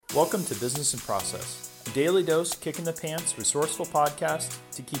Welcome to Business and Process, a daily dose, kick in the pants, resourceful podcast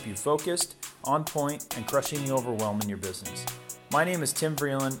to keep you focused, on point, and crushing the overwhelm in your business. My name is Tim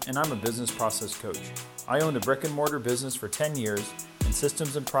Vreeland, and I'm a business process coach. I owned a brick and mortar business for 10 years, and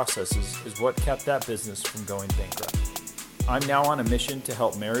systems and processes is what kept that business from going bankrupt. I'm now on a mission to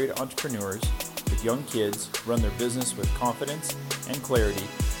help married entrepreneurs with young kids run their business with confidence and clarity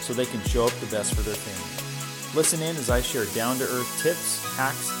so they can show up the best for their family. Listen in as I share down-to-earth tips,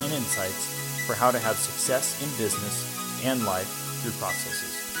 hacks, and insights for how to have success in business and life through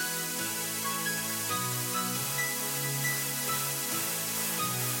processes.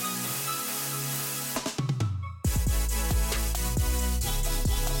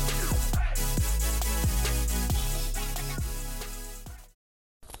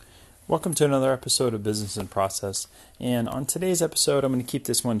 Welcome to another episode of Business and Process. And on today's episode, I'm going to keep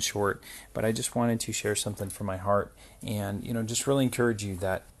this one short, but I just wanted to share something from my heart and, just really encourage you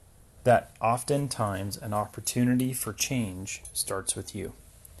that oftentimes an opportunity for change starts with you.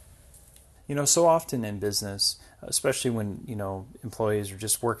 So often in business, especially when, employees are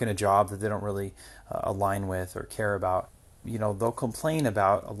just working a job that they don't really align with or care about, they'll complain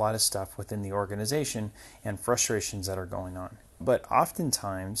about a lot of stuff within the organization and frustrations that are going on. But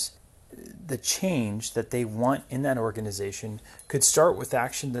oftentimes, the change that they want in that organization could start with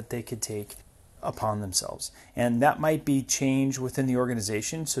action that they could take upon themselves. And that might be change within the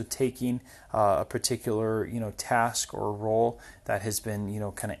organization. So taking a particular, task or role that has been,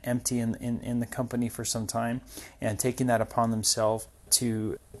 kind of empty in the company for some time and taking that upon themselves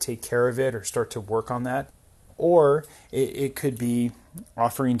to take care of it or start to work on that. Or it could be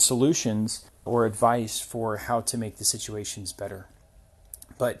offering solutions or advice for how to make the situations better.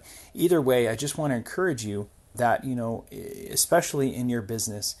 But either way, I just want to encourage you that, especially in your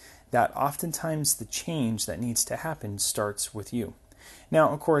business, that oftentimes the change that needs to happen starts with you. Now,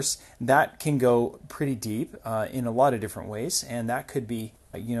 of course, that can go pretty deep in a lot of different ways, and that could be,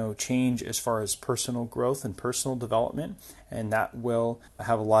 change as far as personal growth and personal development, and that will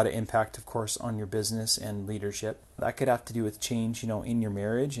have a lot of impact, of course, on your business and leadership. That could have to do with change, in your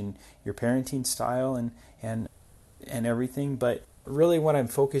marriage and your parenting style and everything, but really what I'm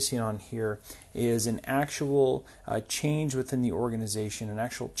focusing on here is an actual change within the organization, an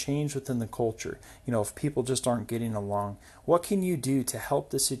actual change within the culture. If people just aren't getting along, what can you do to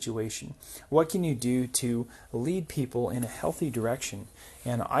help the situation? What can you do to lead people in a healthy direction?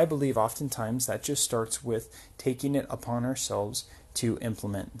 And I believe oftentimes that just starts with taking it upon ourselves to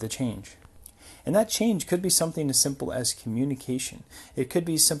implement the change. And that change could be something as simple as communication. It could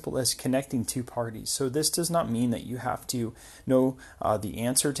be simple as connecting two parties. So this does not mean that you have to know the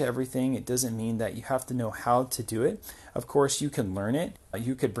answer to everything. It doesn't mean that you have to know how to do it. Of course, you can learn it.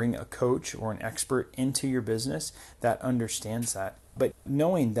 You could bring a coach or an expert into your business that understands that. But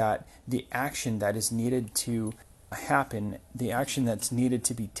knowing that the action that is needed to happen, the action that's needed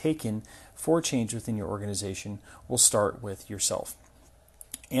to be taken for change within your organization will start with yourself.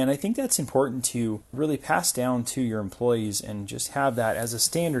 And I think that's important to really pass down to your employees and just have that as a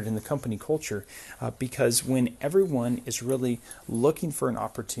standard in the company culture because when everyone is really looking for an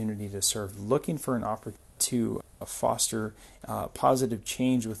opportunity to serve, looking for an opportunity to foster positive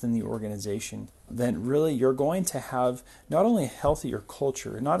change within the organization, then really you're going to have not only a healthier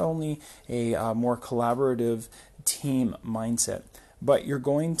culture, not only a more collaborative team mindset, but you're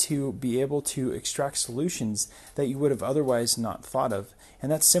going to be able to extract solutions that you would have otherwise not thought of.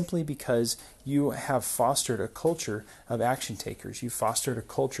 And that's simply because you have fostered a culture of action takers. You fostered a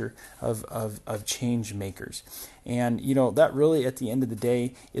culture of change makers. And, that really at the end of the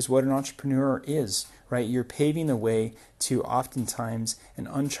day is what an entrepreneur is, right? You're paving the way to oftentimes an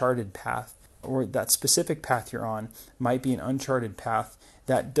uncharted path, or that specific path you're on might be an uncharted path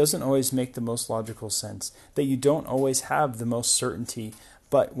that doesn't always make the most logical sense, that you don't always have the most certainty.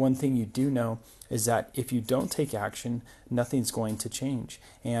 But one thing you do know is that if you don't take action, nothing's going to change.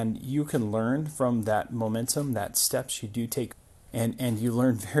 And you can learn from that momentum, that steps you do take, and you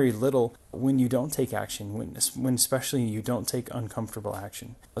learn very little when you don't take action, when especially you don't take uncomfortable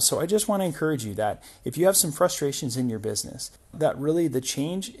action. So I just want to encourage you that if you have some frustrations in your business, that really the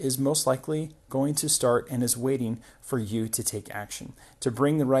change is most likely going to start and is waiting for you to take action, to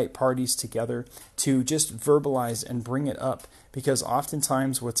bring the right parties together, to just verbalize and bring it up, because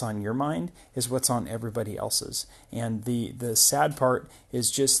oftentimes what's on your mind is what's on everybody else's. And the sad part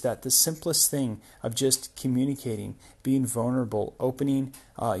is just that the simplest thing of just communicating, being vulnerable, opening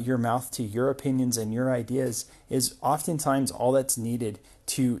your mouth to your opinions and your ideas is oftentimes all that's needed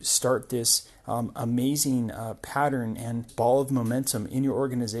to start this amazing pattern and ball of momentum in your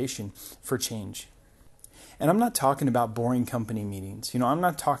organization for change. And I'm not talking about boring company meetings. I'm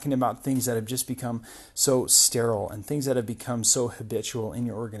not talking about things that have just become so sterile and things that have become so habitual in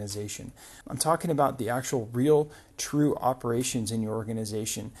your organization. I'm talking about the actual real, true operations in your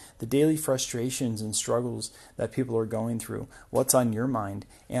organization, the daily frustrations and struggles that people are going through, what's on your mind,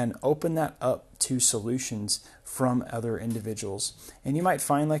 and open that up to solutions from other individuals. And you might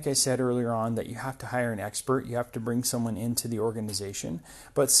find, like I said earlier on, that you have to hire an expert, you have to bring someone into the organization,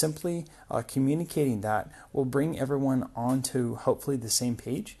 but simply communicating that will bring everyone onto hopefully the same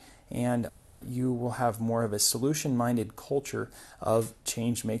page, and you will have more of a solution-minded culture of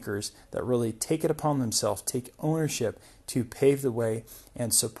change makers that really take it upon themselves, take ownership to pave the way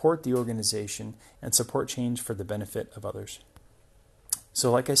and support the organization and support change for the benefit of others. So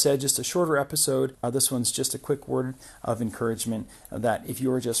like I said, just a shorter episode. This one's just a quick word of encouragement that if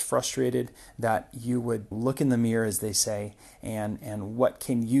you are just frustrated, that you would look in the mirror, as they say, and what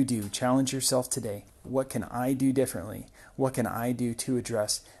can you do? Challenge yourself today. What can I do differently? What can I do to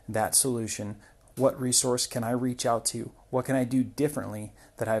address that solution? What resource can I reach out to? What can I do differently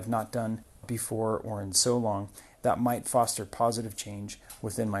that I have not done before or in so long that might foster positive change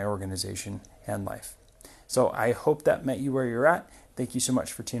within my organization and life? So I hope that met you where you're at. Thank you so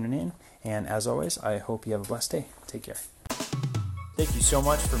much for tuning in. And as always, I hope you have a blessed day. Take care. Thank you so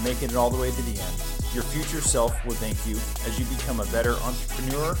much for making it all the way to the end. Your future self will thank you as you become a better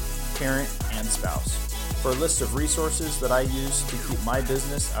entrepreneur, parent, and spouse. For a list of resources that I use to keep my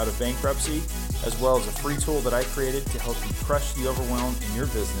business out of bankruptcy, as well as a free tool that I created to help you crush the overwhelm in your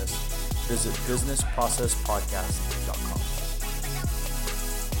business, visit businessprocesspodcast.com.